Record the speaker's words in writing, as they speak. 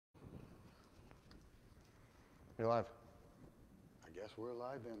You're live. I guess we're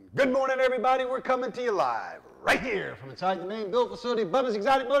live then. Good morning, everybody. We're coming to you live right here from inside the main build facility, Bubba's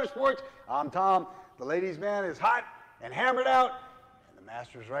Exotic Motorsports. I'm Tom. The ladies' man is hot and hammered out. And the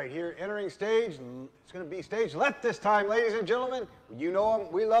master's right here entering stage. It's going to be stage left this time, ladies and gentlemen. You know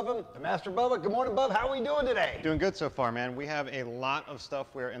him. We love him. The Master Bubba. Good morning, Bub. How are we doing today? Doing good so far, man. We have a lot of stuff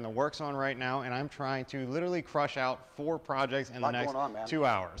we're in the works on right now, and I'm trying to literally crush out 4 projects in the next 2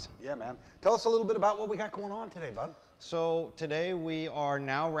 hours. Yeah, man. Tell us a little bit about what we got going on today, Bub. So today we are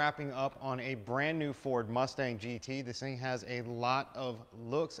now wrapping up on a brand new Ford Mustang GT. This thing has a lot of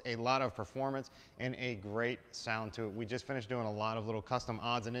looks, a lot of performance, and a great sound to it. We just finished doing a lot of little custom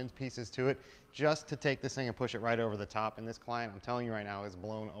odds and ends pieces to it just to take this thing and push it right over the top. And this client, I'm telling you right now, is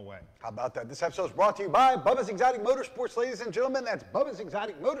blown away. How about that? This episode is brought to you by Bubba's Exotic Motorsports, ladies and gentlemen. That's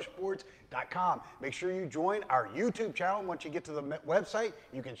BubbasExoticMotorsports.com. Make sure you join our YouTube channel. Once you get to the website,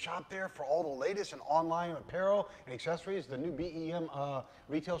 you can shop there for all the latest and online apparel and accessories. The new BEM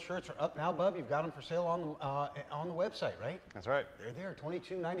retail shirts are up now, Bub. You've got them for sale on the website, right? That's right. They're there.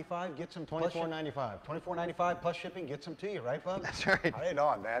 $22.95. Get some. $24.95. $24.95 plus shipping. Get some to you, right, Bub? That's right. Right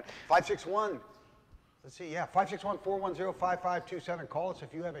on, man. 561. Let's see, yeah, 561-410-5527. Call us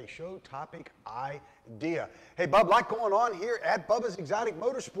if you have a show topic idea. Hey, Bub, lot going on here at Bubba's Exotic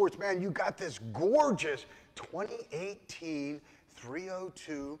Motorsports, man. You got this gorgeous 2018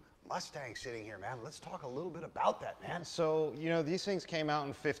 302 Mustang sitting here, man. Let's talk a little bit about that, man. So, you know, these things came out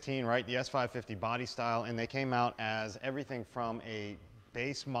in 15, right? The S550 body style, and they came out as everything from a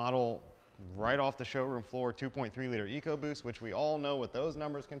base model right off the showroom floor, 2.3 liter EcoBoost, which we all know what those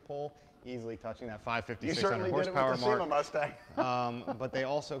numbers can pull, easily touching that 550, 600 horsepower mark. You Mustang. But they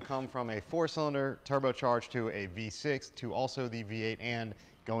also come from a 4-cylinder turbocharged to a V6 to also the V8 and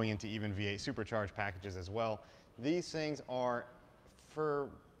going into even V8 supercharged packages as well. These things are, for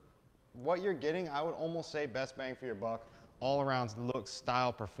what you're getting, I would almost say best bang for your buck. All around look,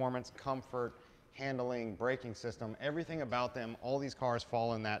 style, performance, comfort, handling, braking system, everything about them. All these cars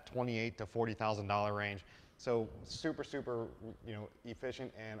fall in that $28,000 to $40,000 range. So super, super, you know,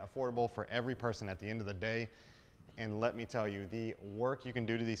 efficient and affordable for every person at the end of the day. And let me tell you, the work you can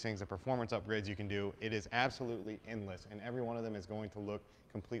do to these things, the performance upgrades you can do, it is absolutely endless. And every one of them is going to look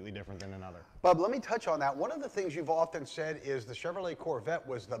completely different than another. Bub, let me touch on that. One of the things you've often said is the Chevrolet Corvette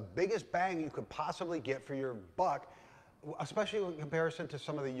was the biggest bang you could possibly get for your buck, especially in comparison to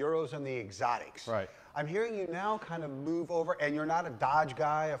some of the Euros and the exotics. Right. I'm hearing you now kind of move over, and you're not a Dodge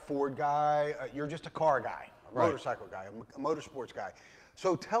guy, a Ford guy, you're just a car guy, a motorcycle guy, a motorsports guy.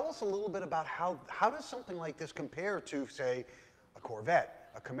 So tell us a little bit about how does something like this compare to, say, a Corvette,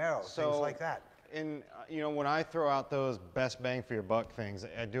 a Camaro, things like that? You know, when I throw out those best bang for your buck things,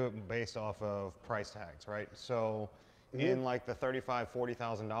 I do it based off of price tags, right? So in like the $35,000,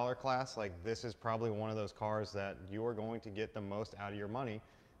 $40,000 class, like this is probably one of those cars that you are going to get the most out of your money.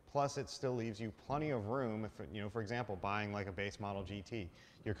 Plus, it still leaves you plenty of room. If, you know, for example, buying like a base model GT,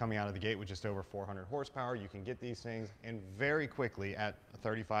 you're coming out of the gate with just over 400 horsepower. You can get these things, and very quickly at a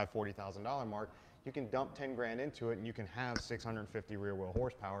 $35,000, $40,000 mark, you can dump 10 grand into it, and you can have 650 rear wheel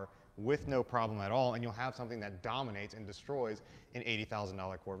horsepower with no problem at all, and you'll have something that dominates and destroys an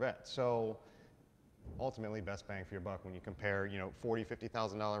 $80,000 Corvette. So ultimately, best bang for your buck when you compare, you know, $40,000,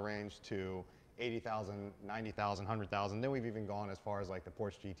 $50,000 range to $80,000, $90,000, $100,000. Then we've even gone as far as like the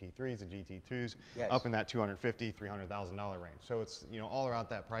Porsche GT3s, the GT2s, up in that $250,000, $300,000 range. So it's, you know, all around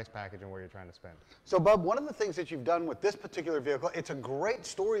that price package and where you're trying to spend. So, Bub, one of the things that you've done with this particular vehicle, it's a great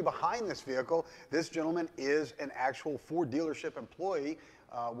story behind this vehicle. This gentleman is an actual Ford dealership employee.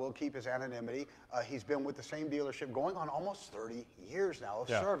 Will keep his anonymity. He's been with the same dealership going on almost 30 years now of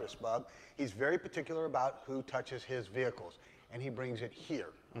service, Bub. He's very particular about who touches his vehicles, and he brings it here,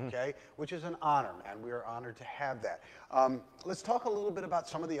 okay? Which is an honor, man. We are honored to have that. Let's talk a little bit about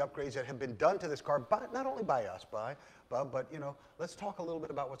some of the upgrades that have been done to this car, but not only by us, Bub, but, you know, let's talk a little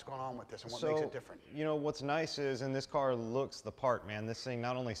bit about what's going on with this and what makes it different. You know, what's nice is, and this car looks the part, man. This thing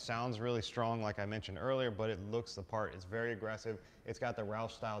not only sounds really strong, like I mentioned earlier, but it looks the part. It's very aggressive. It's got the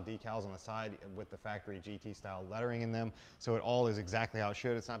Roush-style decals on the side with the factory GT-style lettering in them, so it all is exactly how it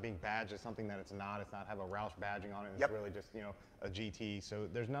should. It's not being badged as something that it's not. It's not have a Roush badging on it. It's really just, you know, a GT. So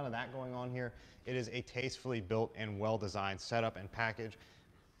there's none of that going on here. It is a tastefully built and well-designed setup and package.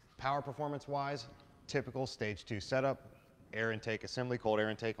 Power performance-wise, typical stage 2 setup, air intake assembly, cold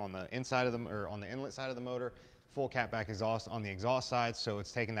air intake on the inside of the, or on the inlet side of the motor, full catback exhaust on the exhaust side, so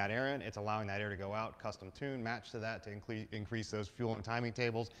it's taking that air in, it's allowing that air to go out, custom tune, match to that to increase those fuel and timing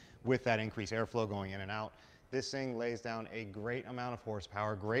tables with that increased airflow going in and out. This thing lays down a great amount of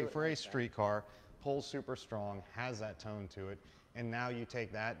horsepower, great for a street car, pulls super strong, has that tone to it. And now you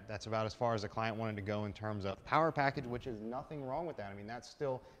take that, that's about as far as the client wanted to go in terms of power package, which is nothing wrong with that. I mean, that's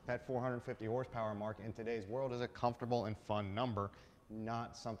still, that 450 horsepower mark in today's world is a comfortable and fun number,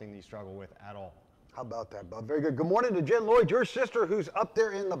 not something you struggle with at all. How about that, Bub? Very good. Good morning to Jen Lloyd, your sister, who's up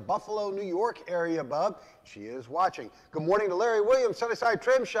there in the Buffalo, New York area, Bub. She is watching. Good morning to Larry Williams, Sunnyside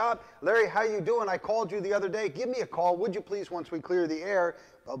Trim Shop. Larry, how you doing? I called you the other day. Give me a call, would you please, once we clear the air.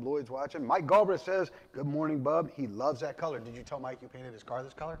 Bub Lloyd's watching. Mike Galbraith says, good morning, Bub. He loves that color. Did you tell Mike you painted his car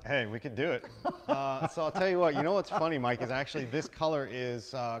this color? Hey, we could do it. So I'll tell you what, you know what's funny, Mike, is actually this color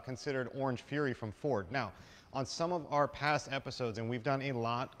is considered Orange Fury from Ford. Now, on some of our past episodes, and we've done a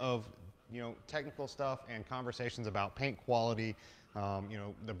lot of technical stuff and conversations about paint quality,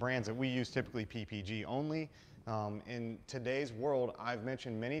 the brands that we use, typically PPG only. In today's world, I've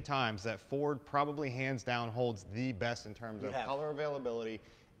mentioned many times that Ford probably hands down holds the best in terms of color availability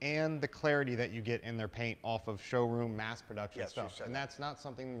and the clarity that you get in their paint off of showroom mass production stuff. And that's not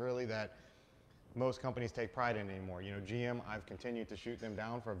something really that most companies take pride in anymore. GM, I've continued to shoot them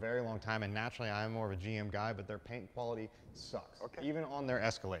down for a very long time, and naturally I'm more of a GM guy, but their paint quality sucks. Even on their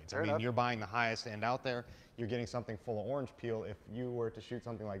Escalades. I mean, you're buying the highest end out there, you're getting something full of orange peel. If you were to shoot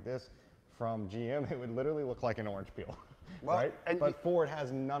something like this from GM, it would literally look like an orange peel. Right? But Ford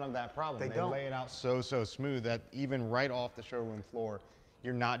has none of that problem. They lay it out so smooth that even right off the showroom floor,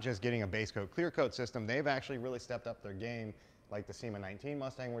 you're not just getting a base coat, clear coat system. They've actually really stepped up their game. Like the SEMA 19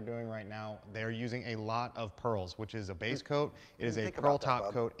 Mustang we're doing right now, they're using a lot of pearls, which is a base coat, it is a pearl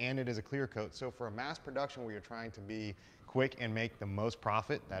top coat, and it is a clear coat. So for a mass production where you're trying to be quick and make the most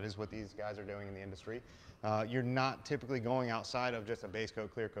profit, that is what these guys are doing in the industry, you're not typically going outside of just a base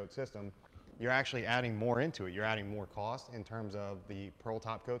coat, clear coat system. You're actually adding more into it. You're adding more cost in terms of the pearl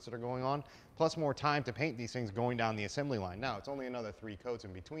top coats that are going on, plus more time to paint these things going down the assembly line. Now, it's only another 3 coats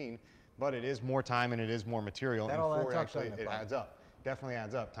in between, but it is more time and it is more material. That and all Ford adds up, actually, it adds up. Definitely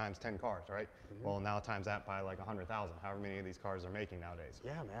adds up times 10 cars, right? Well, now times that by like 100,000, however many of these cars they're making nowadays.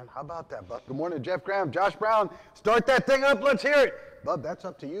 Yeah, man. How about that, Bub? Good morning, Jeff Graham, Josh Brown. Start that thing up. Let's hear it. Bub, that's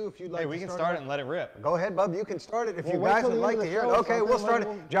up to you if you'd like to start it. Hey, we can start it and let it rip. Go ahead, Bub. You can start it if you guys would like to hear it. Okay, we'll start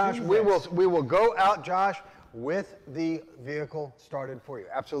it. Josh, we will go out, Josh, with the vehicle started for you.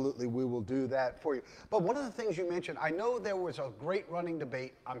 Absolutely, we will do that for you. But one of the things you mentioned, I know there was a great running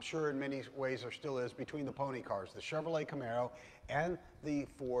debate, I'm sure in many ways there still is, between the pony cars, the Chevrolet Camaro and the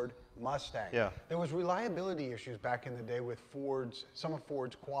Ford Mustang. Yeah. There was reliability issues back in the day with some of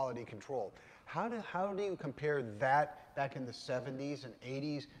Ford's quality control. How do you compare that back in the 70s and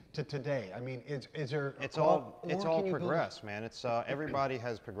 80s to today? I mean, is there... It's all progressed, man. It's everybody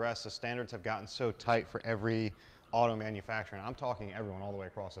has progressed. The standards have gotten so tight for every auto manufacturer. And I'm talking everyone all the way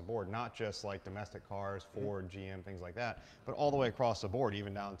across the board, not just like domestic cars, Ford, GM, things like that, but all the way across the board,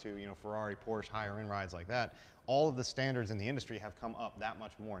 even down to, Ferrari, Porsche, higher end rides like that. All of the standards in the industry have come up that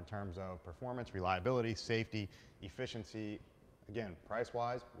much more in terms of performance, reliability, safety, efficiency. Again,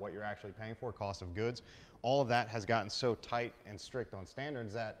 price-wise, what you're actually paying for, cost of goods, all of that has gotten so tight and strict on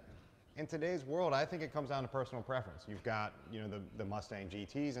standards that in today's world, I think it comes down to personal preference. You've got, the Mustang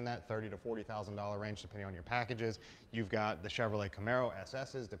GTs in that $30,000 to $40,000 range, depending on your packages. You've got the Chevrolet Camaro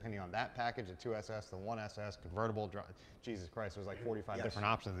SSs, depending on that package, the 2SS, the 1SS, convertible. Jesus Christ, there's like 45 different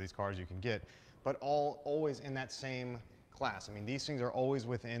options of these cars you can get, but always in that same class. I mean, these things are always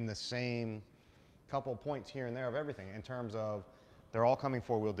within the same couple points here and there of everything in terms of they're all coming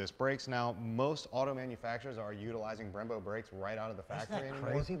 4-wheel disc brakes. Now, most auto manufacturers are utilizing Brembo brakes right out of the factory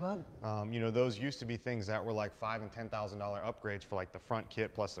anymore. Crazy, Bub? Those used to be things that were like $5,000 and $10,000 upgrades for like the front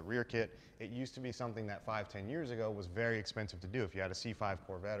kit plus the rear kit. It used to be something that 5-10 years ago was very expensive to do. If you had a C5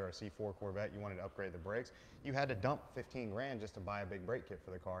 Corvette or a C4 Corvette, you wanted to upgrade the brakes, you had to dump 15 grand just to buy a big brake kit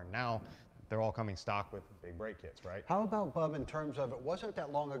for the car. Now, they're all coming stock with big brake kits, right? How about, Bub, in terms of, it wasn't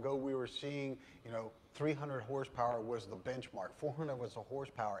that long ago we were seeing, 300 horsepower was the benchmark, 400 was the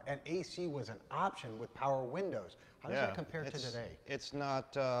horsepower, and AC was an option with power windows. How does that compare to today? It's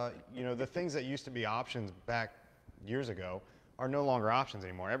not, the things that used to be options back years ago are no longer options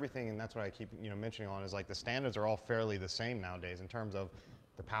anymore. Everything, and that's what I keep, mentioning on, is like the standards are all fairly the same nowadays in terms of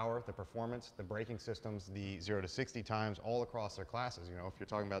the power, the performance, the braking systems, the 0 to 60 times, all across their classes. If you're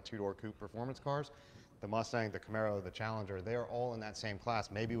talking about 2-door coupe performance cars, the Mustang, the Camaro, the Challenger, they are all in that same class,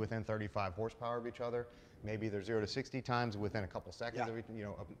 maybe within 35 horsepower of each other. Maybe they're 0 to 60 times within a couple seconds of each,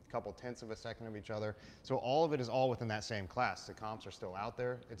 a couple tenths of a second of each other. So all of it is all within that same class. The comps are still out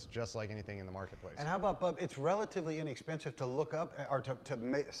there. It's just like anything in the marketplace. And how about, Bub, it's relatively inexpensive to look up or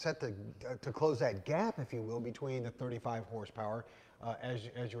to close that gap, if you will, between the 35 horsepower,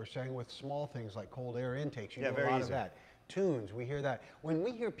 as you were saying, with small things like cold air intakes. You do a lot of that. Tunes, we hear that. When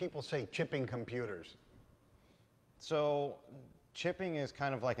we hear people say chipping computers. So Chipping is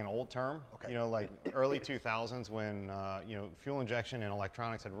kind of like an old term, Okay. you know, like early 2000s when, you know, fuel injection and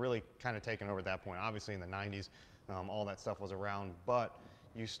electronics had really kind of taken over at that point. Obviously in the 90s, all that stuff was around, but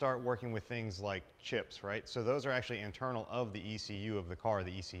you start working with things like chips, right? So those are actually internal of the ECU of the car,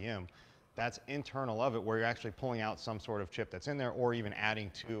 the ECM. That's internal of it where you're actually pulling out some sort of chip that's in there or even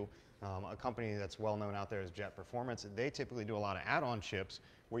adding to a company that's well known out there is Jet Performance. They typically do a lot of add-on chips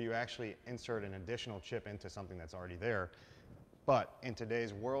where you actually insert an additional chip into something that's already there. But in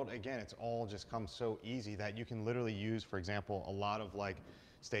today's world, again, it's all just come so easy that you can literally use, for example, a lot of like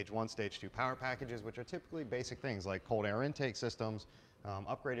stage 1, stage 2 power packages, which are typically basic things like cold air intake systems,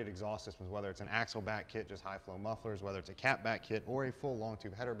 upgraded exhaust systems, whether it's an axle back kit, just high flow mufflers, whether it's a cat back kit or a full long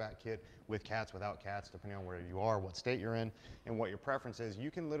tube header back kit with cats, without cats, depending on where you are, what state you're in, and what your preference is.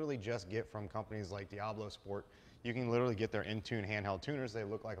 You can literally just get from companies like Diablo Sport, you can literally get their in-tune handheld tuners. They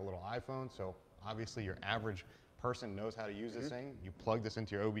look like a little iPhone, so obviously your average person knows how to use this thing. You plug this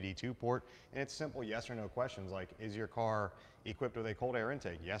into your OBD2 port, and it's simple yes or no questions like, is your car equipped with a cold air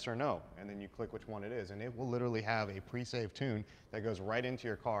intake? Yes or no? And then you click which one it is, and it will literally have a pre-saved tune that goes right into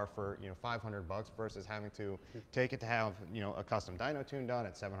your car for, you know, 500 bucks versus having to take it to have, you know, a custom dyno tune done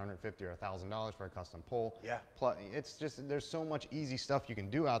at $750 or $1,000 for a custom pull. Yeah. Plus, it's just, there's so much easy stuff you can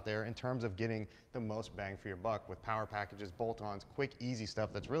do out there in terms of getting the most bang for your buck with power packages, bolt-ons, quick, easy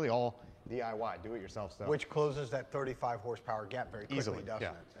stuff that's really all DIY, do-it-yourself stuff. Which closes that 35 horsepower gap very quickly, Easily, doesn't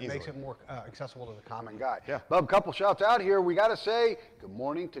yeah, it? It makes it more accessible to the common guy. Yeah. Bub, couple shouts out here. We got to say good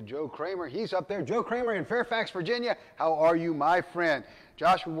morning to Joe Kramer. He's up there. Joe Kramer in Fairfax, Virginia. How are you, my friend?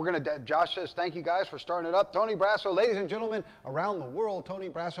 Josh, Josh says, thank you guys for starting it up. Tony Brasso, ladies and gentlemen, around the world, Tony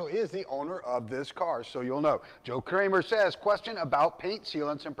Brasso is the owner of this car, so you'll know. Joe Kramer says, question about paint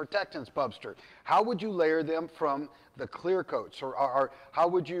sealants and protectants, Bubster. How would you layer them from the clear coats? Or how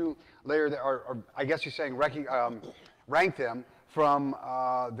would you layer them, or I guess you're saying rank them from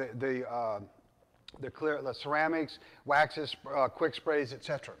the ceramics, waxes, quick sprays,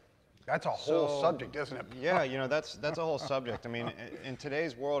 etc.? That's a whole subject, isn't it? Yeah, you know, that's a whole subject. I mean, in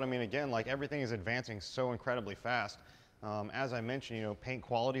today's world, I mean, again, like everything is advancing so incredibly fast. As I mentioned, you know, paint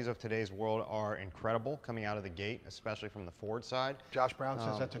qualities of today's world are incredible coming out of the gate, especially from the Ford side. Josh Brown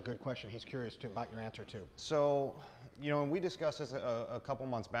says that's a good question. He's curious too about your answer too. So, you know, and we discussed this a couple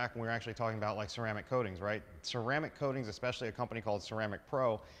months back when we were actually talking about like ceramic coatings, right? Ceramic coatings, especially a company called Ceramic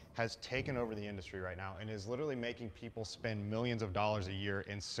Pro, has taken over the industry right now and is literally making people spend millions of dollars a year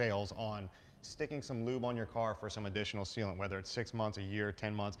in sales on sticking some lube on your car for some additional sealant, whether it's 6 months, a year,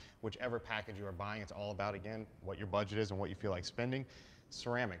 10 months, whichever package you are buying. It's all about, again, what your budget is and what you feel like spending.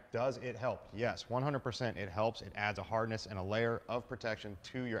 Ceramic, does it help? Yes, 100% it helps. It adds a hardness and a layer of protection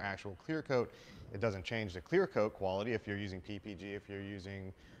to your actual clear coat. It doesn't change the clear coat quality if you're using PPG, if you're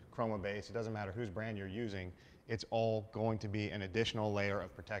using Chroma Base, it doesn't matter whose brand you're using. It's all going to be an additional layer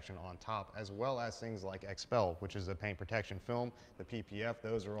of protection on top, as well as things like Expel, which is the paint protection film, the PPF,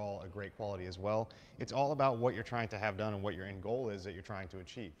 those are all a great quality as well. It's all about what you're trying to have done and what your end goal is that you're trying to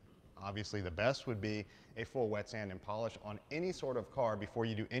achieve. Obviously, the best would be a full wet sand and polish on any sort of car before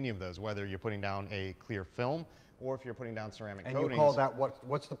you do any of those, whether you're putting down a clear film or if you're putting down ceramic coatings. And you call that,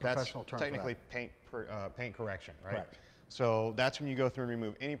 what's the professional term for that? Technically paint correction, right? Correct. So that's when you go through and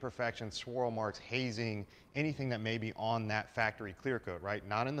remove any imperfections, swirl marks, hazing, anything that may be on that factory clear coat, right?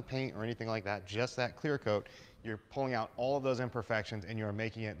 Not in the paint or anything like that, just that clear coat. You're pulling out all of those imperfections and you're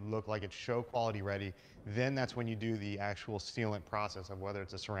making it look like it's show quality ready. Then that's when you do the actual sealant process of whether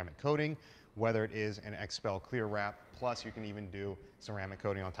it's a ceramic coating, whether it is an Expel clear wrap, plus you can even do ceramic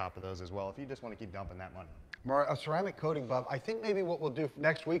coating on top of those as well if you just want to keep dumping that money. A ceramic coating, Bub. I think maybe what we'll do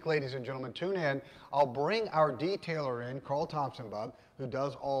next week, ladies and gentlemen, tune in. I'll bring our detailer in, Carl Thompson, Bub, who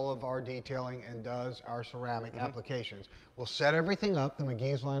does all of our detailing and does our ceramic applications. We'll set everything up, the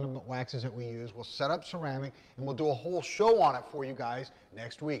McGee's line of waxes that we use. We'll set up ceramic, and we'll do a whole show on it for you guys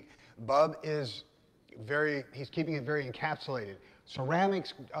next week. Bub is he's keeping it very encapsulated.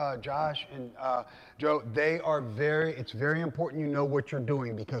 Ceramics, Josh and Joe, it's very important you know what you're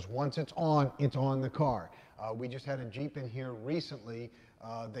doing because once it's on the car. We just had a Jeep in here recently.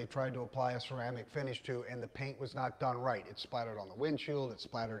 They tried to apply a ceramic finish to, and the paint was not done right. It splattered on the windshield, it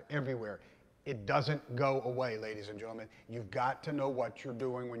splattered everywhere. It doesn't go away, ladies and gentlemen. You've got to know what you're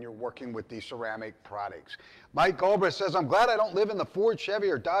doing when you're working with these ceramic products. Mike Galbraith says, I'm glad I don't live in the Ford,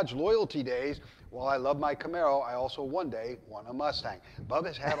 Chevy, or Dodge loyalty days. While I love my Camaro, I also one day want a Mustang. Bub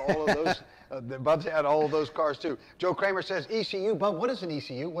has had all of those. Bub's had all of those cars too. Joe Kramer says ECU. Bub, what is an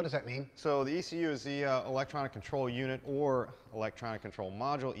ECU? What does that mean? So the ECU is the electronic control unit or electronic control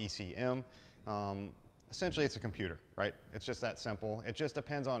module, ECM. Essentially, it's a computer, right? It's just that simple. It just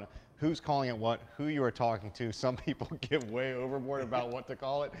depends on who's calling it what, who you are talking to. Some people get way overboard about what to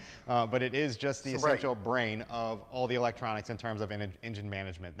call it, but it is just the essential brain of all the electronics in terms of engine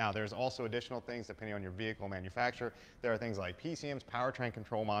management. Now, there's also additional things depending on your vehicle manufacturer. There are things like PCMs, powertrain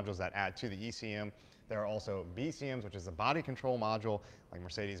control modules that add to the ECM. There are also BCMs, which is a body control module, like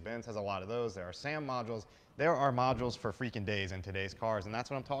Mercedes-Benz has a lot of those. There are SAM modules. There are modules for freaking days in today's cars, and that's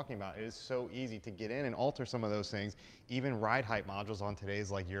what I'm talking about. It is so easy to get in and alter some of those things, even ride height modules on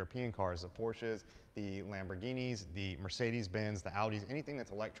today's like European cars, the Porsches, the Lamborghinis, the Mercedes-Benz, the Audis, anything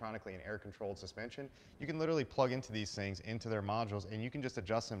that's electronically and air-controlled suspension, you can literally plug into these things, into their modules, and you can just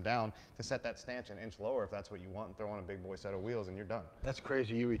adjust them down to set that stanchion an inch lower if that's what you want, and throw on a big boy set of wheels, and you're done. That's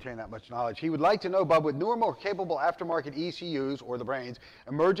crazy you retain that much knowledge. He would like to know, Bub, with newer, more capable aftermarket ECUs, or the brains,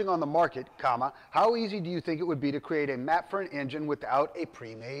 emerging on the market, comma, how easy do you think it would be to create a map for an engine without a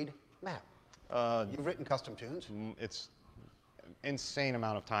pre-made map? You've written custom tunes. It's insane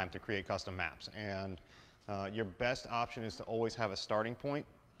amount of time to create custom maps, and your best option is to always have a starting point.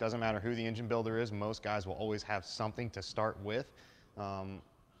 Doesn't matter who the engine builder is, most guys will always have something to start with.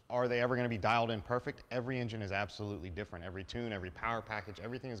 Are they ever going to be dialed in perfect? Every engine is absolutely different. Every tune, every power package,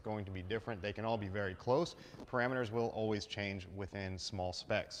 everything is going to be different. They can all be very close. Parameters will always change within small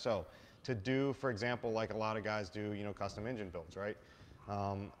specs. So to do, for example, like a lot of guys do, you know, custom engine builds, right?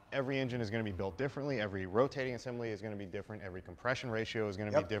 Every engine is going to be built differently. Every rotating assembly is going to be different. Every compression ratio is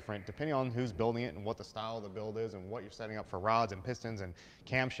going to be different, depending on who's building it and what the style of the build is and what you're setting up for rods and pistons and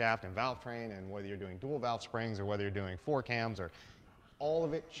camshaft and valve train, and whether you're doing dual valve springs or whether you're doing 4 cams, or all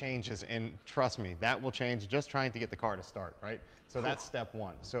of it changes. And trust me, that will change just trying to get the car to start, right? So that's step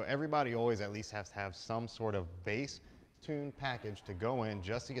one. So everybody always at least has to have some sort of base tune package to go in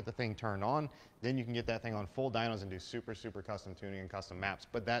just to get the thing turned on. Then you can get that thing on full dynos and do super, super custom tuning and custom maps.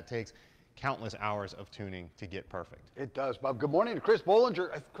 But that takes countless hours of tuning to get perfect. It does, Bob. Good morning to Chris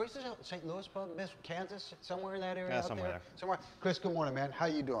Bollinger. Chris is out in St. Louis, Bob, Kansas, somewhere in that area. Yeah, somewhere there. Somewhere. Chris, good morning, man. How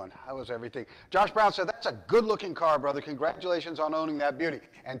you doing? How was everything? Josh Brown said, that's a good-looking car, brother. Congratulations on owning that beauty.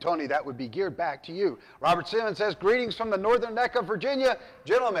 And Tony, that would be geared back to you. Robert Simmons says, greetings from the northern neck of Virginia.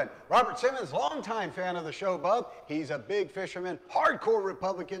 Gentlemen, Robert Simmons, longtime fan of the show, Bub. He's a big fisherman, hardcore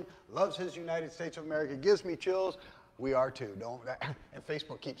Republican, loves his United States of America, gives me chills. We are too, don't. And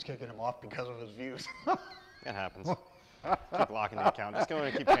Facebook keeps kicking him off because of his views. It happens. Keep locking the account. Just go in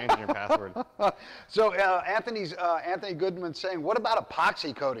and keep changing your password. So Anthony Goodman saying, what about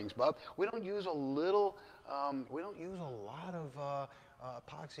epoxy coatings, Bub? We don't use a little. We don't use a lot of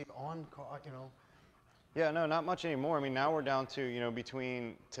epoxy on, you know. Yeah, no, not much anymore. I mean, now we're down to, you know,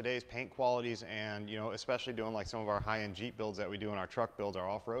 between today's paint qualities and, you know, especially doing like some of our high-end Jeep builds that we do in our truck builds, our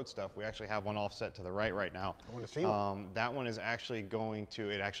off-road stuff. We actually have one offset to the right now. I want to see one. That one is actually going to,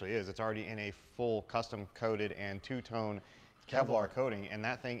 it actually is, it's already in a full custom coated and two-tone Kevlar coating, and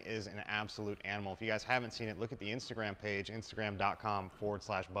that thing is an absolute animal. If you guys haven't seen it, look at the Instagram page,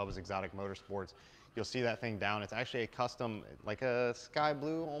 instagram.com/Bubba's Exotic Motorsports. You'll see that thing down. It's actually a custom, like a sky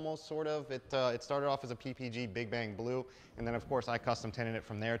blue almost, sort of. It started off as a PPG Big Bang Blue, and then of course I custom tinted it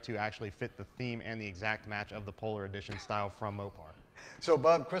from there to actually fit the theme and the exact match of the Polar Edition style from Mopar. So,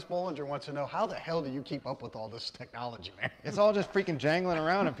 Bub, Chris Bollinger wants to know, how the hell do you keep up with all this technology, man? It's all just freaking jangling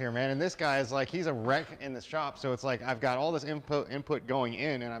around up here, man. And this guy is like, he's a wreck in the shop. So it's like, I've got all this input going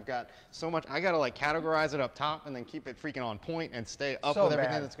in, and I've got so much, I got to like categorize it up top and then keep it freaking on point and stay up with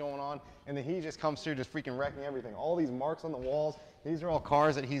everything that's going on. And then he just comes through just freaking wrecking everything. All these marks on the walls, these are all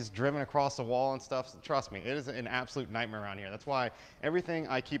cars that he's driven across the wall and stuff. So trust me, it is an absolute nightmare around here. That's why everything,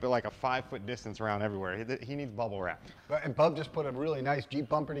 I keep it like a 5-foot distance around everywhere. He needs bubble wrap. And Bub just put a really nice Jeep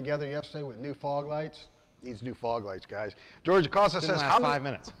bumper together yesterday with new fog lights. Needs new fog lights, guys. George Acosta says, how many 5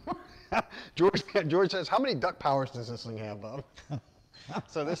 minutes? George says, how many duck powers does this thing have, Bub?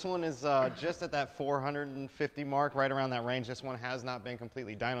 So this one is just at that 450 mark, right around that range. This one has not been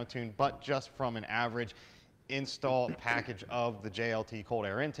completely dyno tuned, but just from an average install package of the JLT cold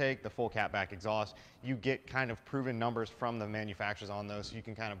air intake, the full catback exhaust, you get kind of proven numbers from the manufacturers on those, so you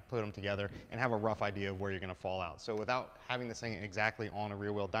can kind of put them together and have a rough idea of where you're going to fall out. So without having this thing exactly on a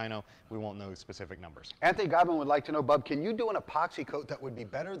rear wheel dyno, we won't know specific numbers. Anthony Godwin would like to know, Bub, can you do an epoxy coat that would be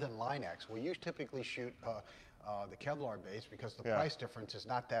better than Line-X? Well, you typically shoot the Kevlar base because the price difference is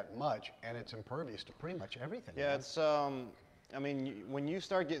not that much, and it's impervious to pretty much everything. Yeah, it's I mean, when you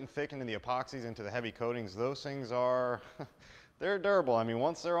start getting thick into the epoxies, into the heavy coatings, those things are, they're durable. I mean,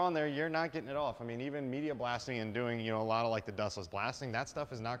 once they're on there, you're not getting it off. I mean, even media blasting and doing, you know, a lot of like the dustless blasting, that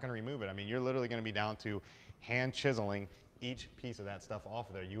stuff is not going to remove it. I mean, you're literally going to be down to hand chiseling each piece of that stuff off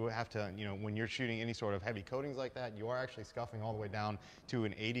of there. You have to, you know, when you're shooting any sort of heavy coatings like that, you are actually scuffing all the way down to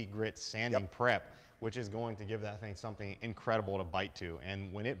an 80 grit sanding prep, which is going to give that thing something incredible to bite to.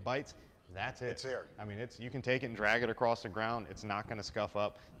 And when it bites, that's it. It's there. I mean, you can take it and drag it across the ground. It's not going to scuff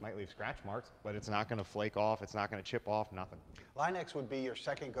up. It might leave scratch marks, but it's not going to flake off. It's not going to chip off, nothing. Line-X would be your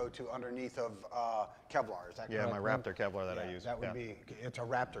second go-to underneath of Kevlar, is that correct? Yeah, my Raptor Kevlar that I use. That would be, it's a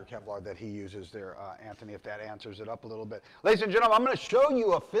Raptor Kevlar that he uses there, Anthony, if that answers it up a little bit. Ladies and gentlemen, I'm going to show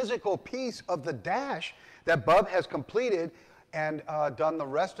you a physical piece of the dash that Bub has completed and done the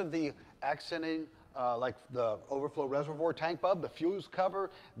rest of the accenting, like the overflow reservoir tank, Bub, the fuse cover,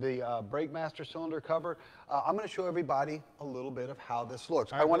 the brake master cylinder cover. I'm going to show everybody a little bit of how this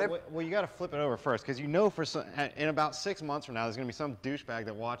looks. Right, well, you got to flip it over first, because you know in about 6 months from now, there's going to be some douchebag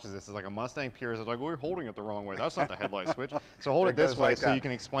that watches this. It's like a Mustang purist. It's like, we're holding it the wrong way. That's not the headlight switch. So hold it this way so you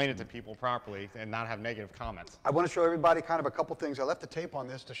can explain it to people properly and not have negative comments. I want to show everybody kind of a couple things. I left the tape on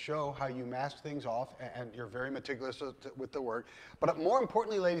this to show how you mask things off, and you're very meticulous with the work. But more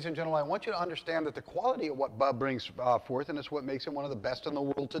importantly, ladies and gentlemen, I want you to understand that the quality of what Bub brings forth, and it's what makes him one of the best in the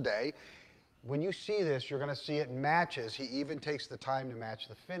world today. When you see this, you're going to see it matches. He even takes the time to match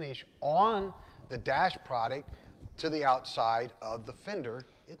the finish on the dash product to the outside of the fender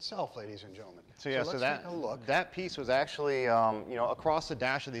itself, ladies and gentlemen. So yeah, so let's take a look. That piece was actually, you know, across the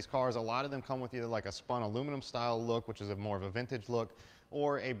dash of these cars, a lot of them come with either like a spun aluminum style look, which is more of a vintage look,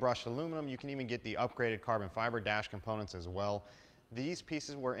 or a brushed aluminum. You can even get the upgraded carbon fiber dash components as well. These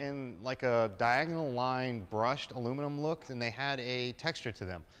pieces were in like a diagonal line brushed aluminum look, and they had a texture to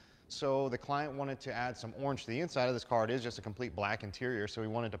them. So the client wanted to add some orange to the inside of this car. It is just a complete black interior, so we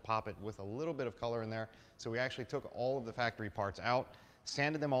wanted to pop it with a little bit of color in there. So we actually took all of the factory parts out,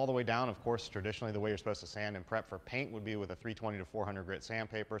 sanded them all the way down. Of course, traditionally the way you're supposed to sand and prep for paint would be with a 320 to 400 grit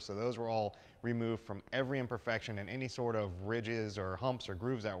sandpaper. So those were all removed from every imperfection and any sort of ridges or humps or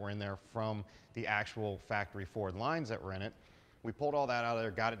grooves that were in there from the actual factory Ford lines that were in it. We pulled all that out of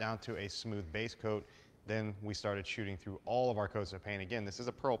there, got it down to a smooth base coat. Then we started shooting through all of our coats of paint. Again, this is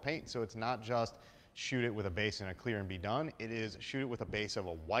a pearl paint, so it's not just shoot it with a base and a clear and be done. It is shoot it with a base of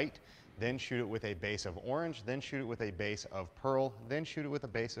a white, then shoot it with a base of orange, then shoot it with a base of pearl, then shoot it with a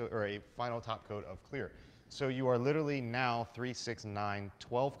base of, or a final top coat of clear. So you are literally now 3, 6, 9,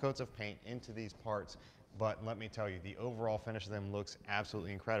 12 coats of paint into these parts. But let me tell you, the overall finish of them looks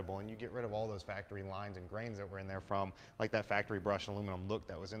absolutely incredible, and you get rid of all those factory lines and grains that were in there from, like that factory brushed aluminum look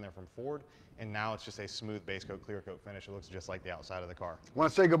that was in there from Ford, and now it's just a smooth base coat, clear coat finish. It looks just like the outside of the car. I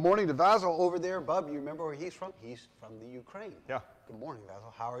want to say good morning to Vasil over there. Bub, you remember where he's from? He's from the Ukraine. Yeah. Good morning,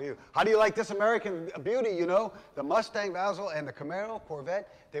 Vasil. How are you? How do you like this American beauty? You know, the Mustang, Vasil, and the Camaro, Corvette,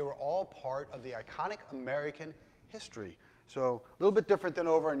 they were all part of the iconic American history. So a little bit different than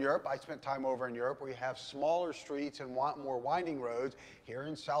over in Europe. I spent time over in Europe where you have smaller streets and more winding roads. Here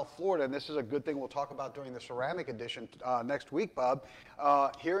in South Florida, and this is a good thing we'll talk about during the ceramic edition next week, Bub.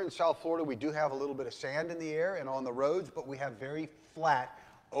 Here in South Florida, we do have a little bit of sand in the air and on the roads, but we have very flat,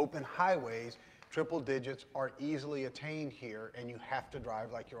 open highways. Triple digits are easily attained here, and you have to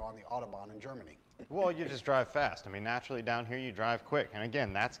drive like you're on the Autobahn in Germany. Well, you just drive fast. I mean, naturally down here you drive quick. And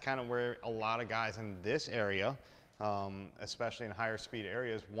again, that's kind of where a lot of guys in this area, especially in higher speed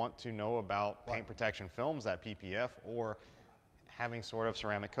areas, want to know about paint protection films, that PPF, or having sort of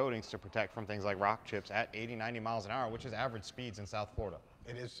ceramic coatings to protect from things like rock chips at 80, 90 miles an hour, which is average speeds in South Florida.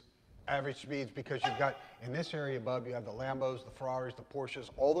 It is average speeds because you've got, in this area, Bub, you have the Lambos, the Ferraris, the Porsches.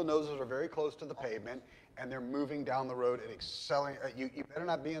 All the noses are very close to the pavement, and they're moving down the road and excelling. You better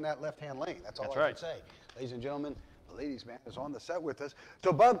not be in that left-hand lane. That's all I can say. Ladies and gentlemen, the ladies' man is on the set with us.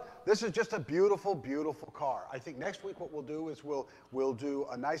 So, Bub, this is just a beautiful, beautiful car. I think next week what we'll do is we'll do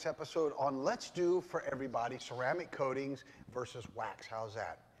a nice episode on let's do for everybody ceramic coatings versus wax. How's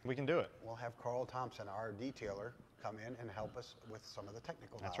that? We can do it. We'll have Carl Thompson, our detailer, come in and help us with some of the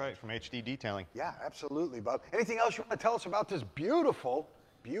technical knowledge. That's right, from HD Detailing. Yeah, absolutely, Bub. Anything else you want to tell us about this beautiful,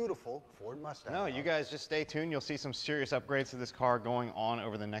 beautiful Ford Mustang? No, you guys just stay tuned. You'll see some serious upgrades to this car going on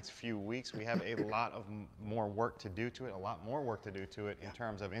over the next few weeks. We have a lot of more work to do to it, in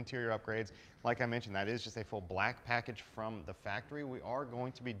terms of interior upgrades. Like I mentioned, that is just a full black package from the factory. We are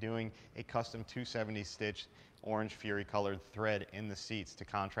going to be doing a custom 270 stitch orange fury colored thread in the seats to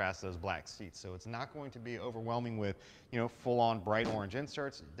contrast those black seats. So it's not going to be overwhelming with, you know, full on bright orange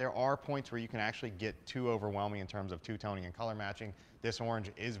inserts. There are points where you can actually get too overwhelming in terms of two-toning and color matching. This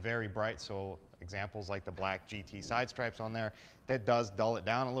orange is very bright, so examples like the black GT side stripes on there, that does dull it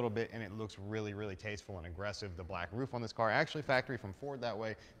down a little bit, and it looks really, really tasteful and aggressive. The black roof on this car, actually factory from Ford that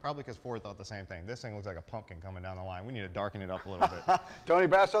way, probably because Ford thought the same thing. This thing looks like a pumpkin coming down the line. We need to darken it up a little bit. Tony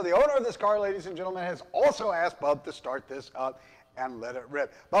Basso, the owner of this car, ladies and gentlemen, has also asked Bub to start this up and let it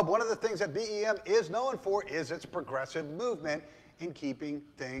rip. Bub, one of the things that BEM is known for is its progressive movement in keeping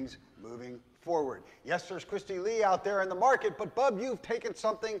things moving forward. Yes, there's Cristy Lee out there in the market, but Bub, you've taken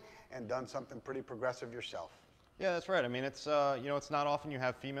something and done something pretty progressive yourself. Yeah, that's right. I mean, it's you know, it's not often you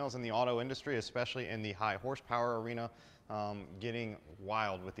have females in the auto industry, especially in the high horsepower arena, getting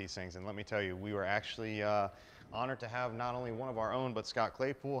wild with these things. And let me tell you, we were actually honored to have not only one of our own, but Scott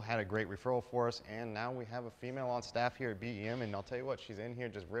Claypool had a great referral for us, and now we have a female on staff here at BEM, and I'll tell you what, she's in here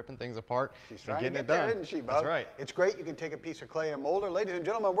just ripping things apart. She's trying getting to it get done. there, isn't she, Bub? That's right. It's great. You can take a piece of clay and mold her. Ladies and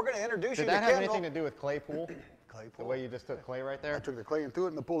gentlemen, we're going to introduce you Did to that have Kendall. anything to do with Claypool? Claypool? The way you just took clay right there? I took the clay and threw it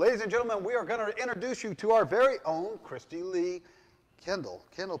in the pool. Ladies and gentlemen, we are going to introduce you to our very own Cristy Lee Kendall.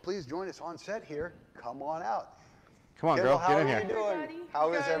 Kendall, please join us on set here. Come on out. Come on, Kendall, girl, get in how here. are you doing?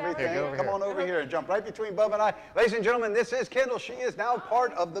 How is Good, everything? Hey, go over Come here. on over here and jump right between Bub and I. Ladies and gentlemen, this is Kendall. She is now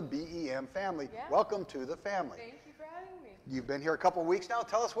part of the BEM family. Yeah. Welcome to the family. Thank you for having me. You've been here a couple weeks now.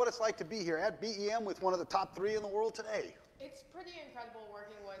 Tell us what it's like to be here at BEM with one of the top 3 in the world today. It's pretty incredible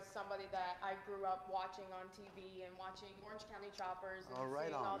working with somebody that I grew up watching on TV and watching Orange County Choppers and Oh, right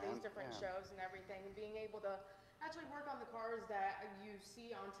seeing on, all man. these different Yeah. shows and everything, and being able to actually work on the cars that you see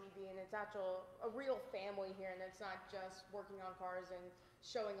on TV, and it's actual a real family here, and it's not just working on cars and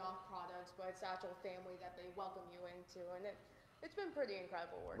showing off products, but it's actual family that they welcome you into, and it's been pretty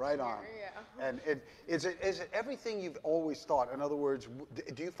incredible working Right on. here. Yeah. And is it everything you've always thought? In other words,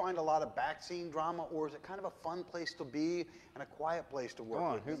 do you find a lot of back-scene drama, or is it kind of a fun place to be and a quiet place to work? Come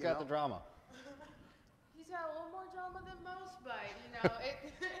on, with, who's you got know? the drama? He's got a little more drama than most, but you know,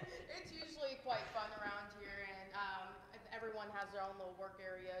 it's usually quite fun around here, and everyone has their own little work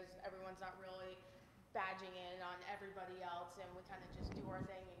areas. Everyone's not really badging in on everybody else, and we kind of just do our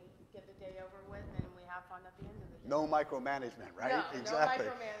thing and get the day over with, and we have fun at the end of the day. No micromanagement, right? No, exactly.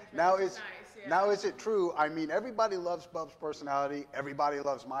 no micromanagement, Now which is is nice, yeah. now is it true? I mean, everybody loves Bub's personality. Everybody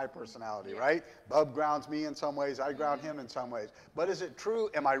loves my personality, Yeah. right? Bub grounds me in some ways. I ground him in some ways. But is it true?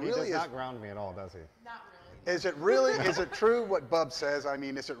 Am I He really? does not ground me at all, does he? Not really. Is it really? Is it true what Bub says? I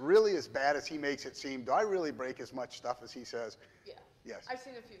mean, is it really as bad as he makes it seem? Do I really break as much stuff as he says? Yeah. Yes. I've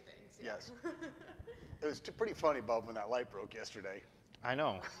seen a few things. Yeah. Yes. It was pretty funny, Bub, when that light broke yesterday. I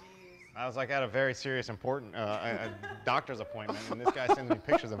know. I was like at a very serious, important a doctor's appointment, and this guy sends me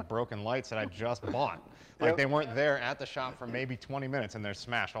pictures of broken lights that I just bought. Like Yep. they weren't there at the shop for maybe 20 minutes, and they're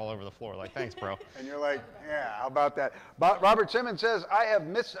smashed all over the floor. Like, thanks, bro. And you're like, yeah, how about that? But Robert Simmons says, I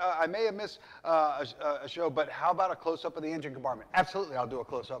may have missed a show, but how about a close-up of the engine compartment? Absolutely, I'll do a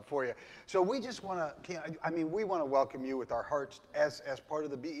close-up for you. So we just want to, I mean, we want to welcome you with our hearts as part of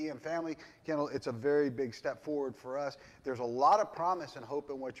the BEM family. Kendall, it's a very big step forward for us. There's a lot of promise and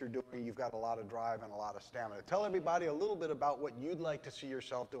hope in what you're doing. You've got a lot of drive and a lot of stamina. Tell everybody a little bit about what you'd like to see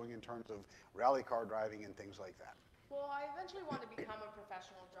yourself doing in terms of rally car driving and things like that. Well, I eventually want to become a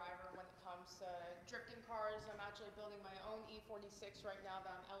professional driver when it comes to drifting cars. I'm actually building my own E46 right now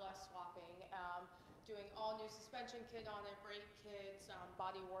that I'm LS swapping, doing all new suspension kit on it, brake kits,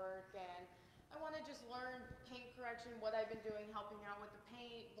 body work, and I want to just learn paint correction, what I've been doing, helping out with the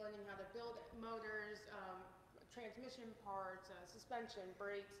paint, learning how to build motors, transmission parts, suspension,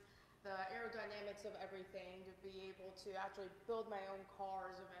 brakes, the aerodynamics of everything, to be able to actually build my own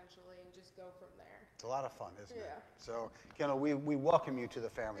cars eventually and just go from there. It's a lot of fun, isn't it? Yeah. So, Kendall, we welcome you to the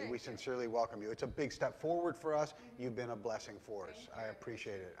family. Thank We you. sincerely welcome you. It's a big step forward for us. You've been a blessing for us. I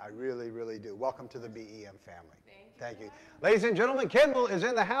appreciate it. I really, really do. Welcome to the BEM family. Thank you. Ladies and gentlemen, Kendall is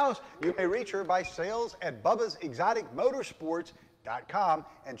in the house. You may reach her by sales at bubbasexoticmotorsports.com,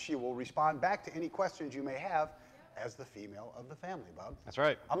 and she will respond back to any questions you may have as the female of the family, Bub. That's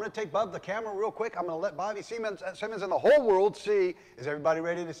right. I'm going to take Bub the camera real quick. I'm going to let Bobby Simmons and the whole world see. Is everybody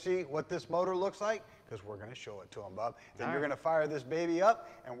ready to see what this motor looks like? Because we're going to show it to them, Bub. Then All you're right. going to fire this baby up,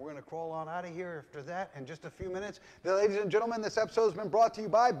 and we're going to crawl on out of here after that in just a few minutes. Ladies and gentlemen, this episode has been brought to you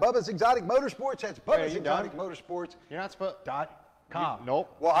by Bubba's Exotic Motorsports. That's Wait, are you done? BubbasExoticMotorsports.com. You're not supposed.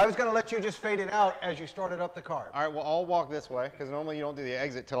 Nope. Well, I was going to let you just fade it out as you started up the car. All right, well, I'll walk this way, because normally you don't do the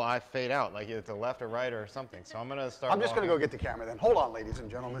exit till I fade out, like either to the left or right or something. So I'm going to start I'm just going to walking. go get the camera then. Hold on, ladies and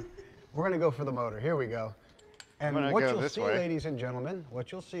gentlemen. We're going to go for the motor. Here we go. And gonna what go you'll this see, way. ladies and gentlemen, a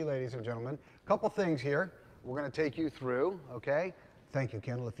couple things here. We're going to take you through, okay? Thank you,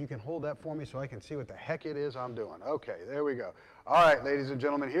 Kendall. If you can hold that for me so I can see what the heck it is I'm doing. Okay, there we go. All right, ladies and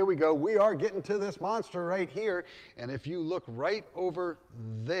gentlemen, here we go. We are getting to this monster right here. And if you look right over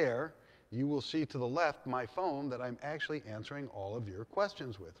there, you will see to the left my phone that I'm actually answering all of your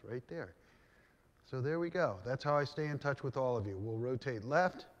questions with right there. So there we go. That's how I stay in touch with all of you. We'll rotate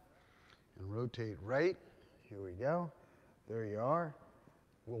left and rotate right. Here we go. There you are.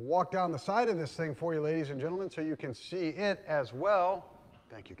 We'll walk down the side of this thing for you, ladies and gentlemen, so you can see it as well.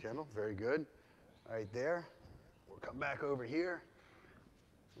 Thank you, Kendall. Very good. Right there. We'll come back over here.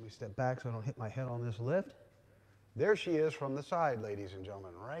 Let me step back so I don't hit my head on this lift. There she is from the side, ladies and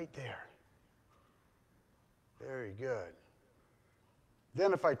gentlemen, right there. Very good.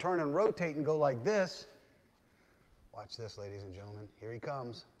 Then if I turn and rotate and go like this, watch this, ladies and gentlemen. Here he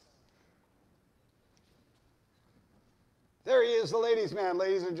comes. There he is, the ladies' man,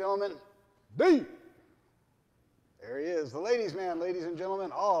 ladies and gentlemen. D. There he is, the ladies' man, ladies and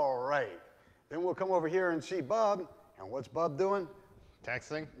gentlemen. All right. Then we'll come over here and see Bub. And what's Bub doing?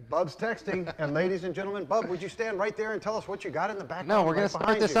 Texting? Bub's texting. And ladies and gentlemen, Bub, would you stand right there and tell us what you got in the background? No, we're going to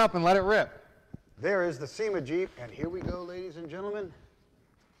start this up and let it rip. There is the SEMA Jeep. And here we go, ladies and gentlemen.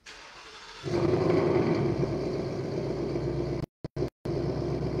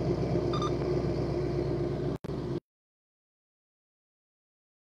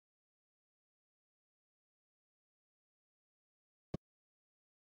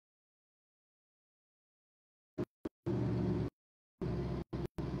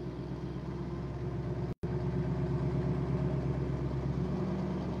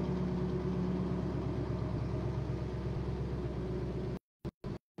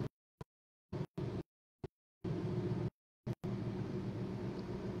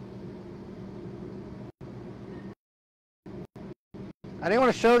 I didn't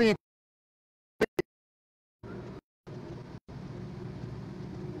want to show the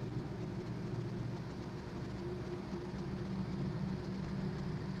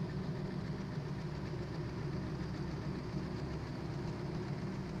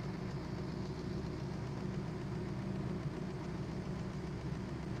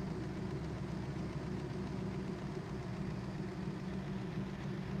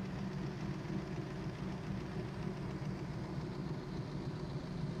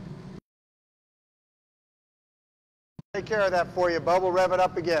Take care of that for you, Bub. We'll rev it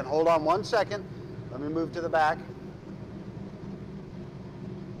up again. Hold on 1 second. Let me move to the back.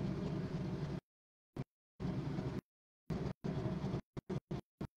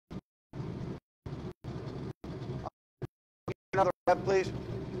 Another rev, please.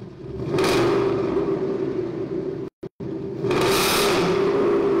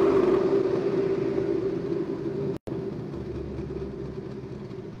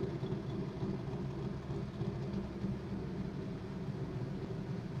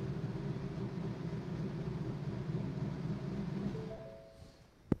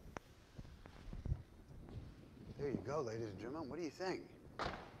 There you go, ladies and gentlemen. What do you think?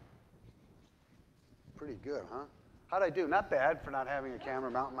 Pretty good, huh? How'd I do? Not bad for not having a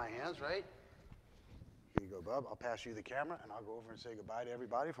camera mount in my hands, right? Here you go, Bub. I'll pass you the camera, and I'll go over and say goodbye to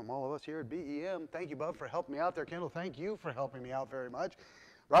everybody from all of us here at BEM. Thank you, Bub, for helping me out there. Kendall, thank you for helping me out very much.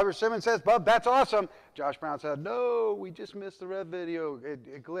 Robert Simmons says, Bub, that's awesome. Josh Brown said, no, we just missed the rev video.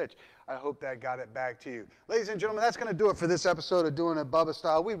 It glitched. I hope that got it back to you. Ladies and gentlemen, that's going to do it for this episode of Doing It Bubba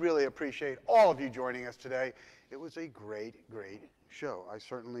Style. We really appreciate all of you joining us today. It was a great, great show. I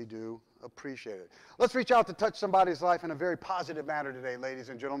certainly do appreciate it. Let's reach out to touch somebody's life in a very positive manner today, ladies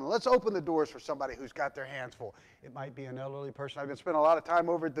and gentlemen. Let's open the doors for somebody who's got their hands full. It might be an elderly person. I've been spending a lot of time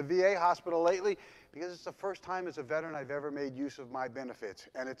over at the VA hospital lately because it's the first time as a veteran I've ever made use of my benefits.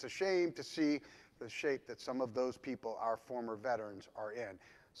 And it's a shame to see the shape that some of those people, our former veterans, are in.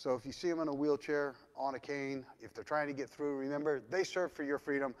 So if you see them in a wheelchair, on a cane, if they're trying to get through, remember, they serve for your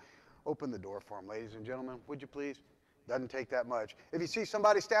freedom. Open the door for them, ladies and gentlemen, would you please? Doesn't take that much. If you see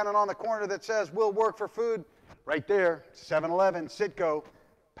somebody standing on the corner that says, we'll work for food, right there, 7-Eleven, Citgo,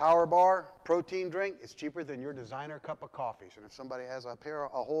 Power Bar, protein drink, it's cheaper than your designer cup of coffees. And if somebody has a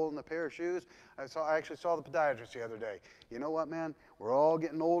hole in the pair of shoes, I actually saw the podiatrist the other day. You know what, man? We're all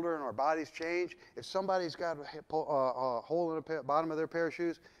getting older and our bodies change. If somebody's got a hole in the bottom of their pair of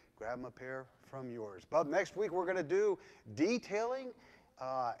shoes, grab them a pair from yours. Bub, next week we're going to do detailing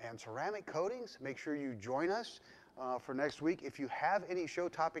and ceramic coatings. Make sure you join us for next week. If you have any show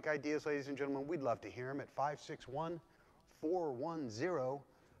topic ideas, ladies and gentlemen, we'd love to hear them at 561-410-5527.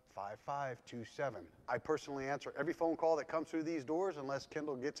 I personally answer every phone call that comes through these doors unless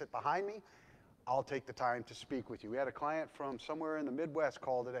Kendall gets it behind me. I'll take the time to speak with you. We had a client from somewhere in the Midwest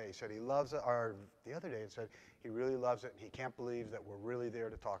call today. He said he loves it, or the other day he said he really loves it and he can't believe that we're really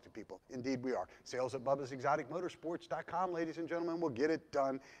there to talk to people. Indeed we are. Sales at BubbasExoticMotorsports.com, ladies and gentlemen, we'll get it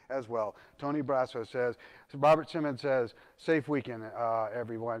done as well. Tony Brasso says, Robert Simmons says, safe weekend,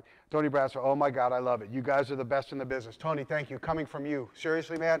 everyone. Tony Brasso, oh my God, I love it. You guys are the best in the business. Tony, thank you. Coming from you.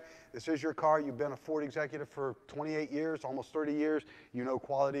 Seriously, man, this is your car. You've been a Ford executive for 28 years, almost 30 years. You know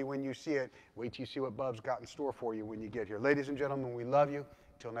quality when you see it. Wait till you see what Bub's got in store for you when you get here. Ladies and gentlemen, we love you.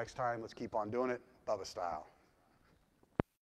 Until next time, let's keep on doing it Bubba style.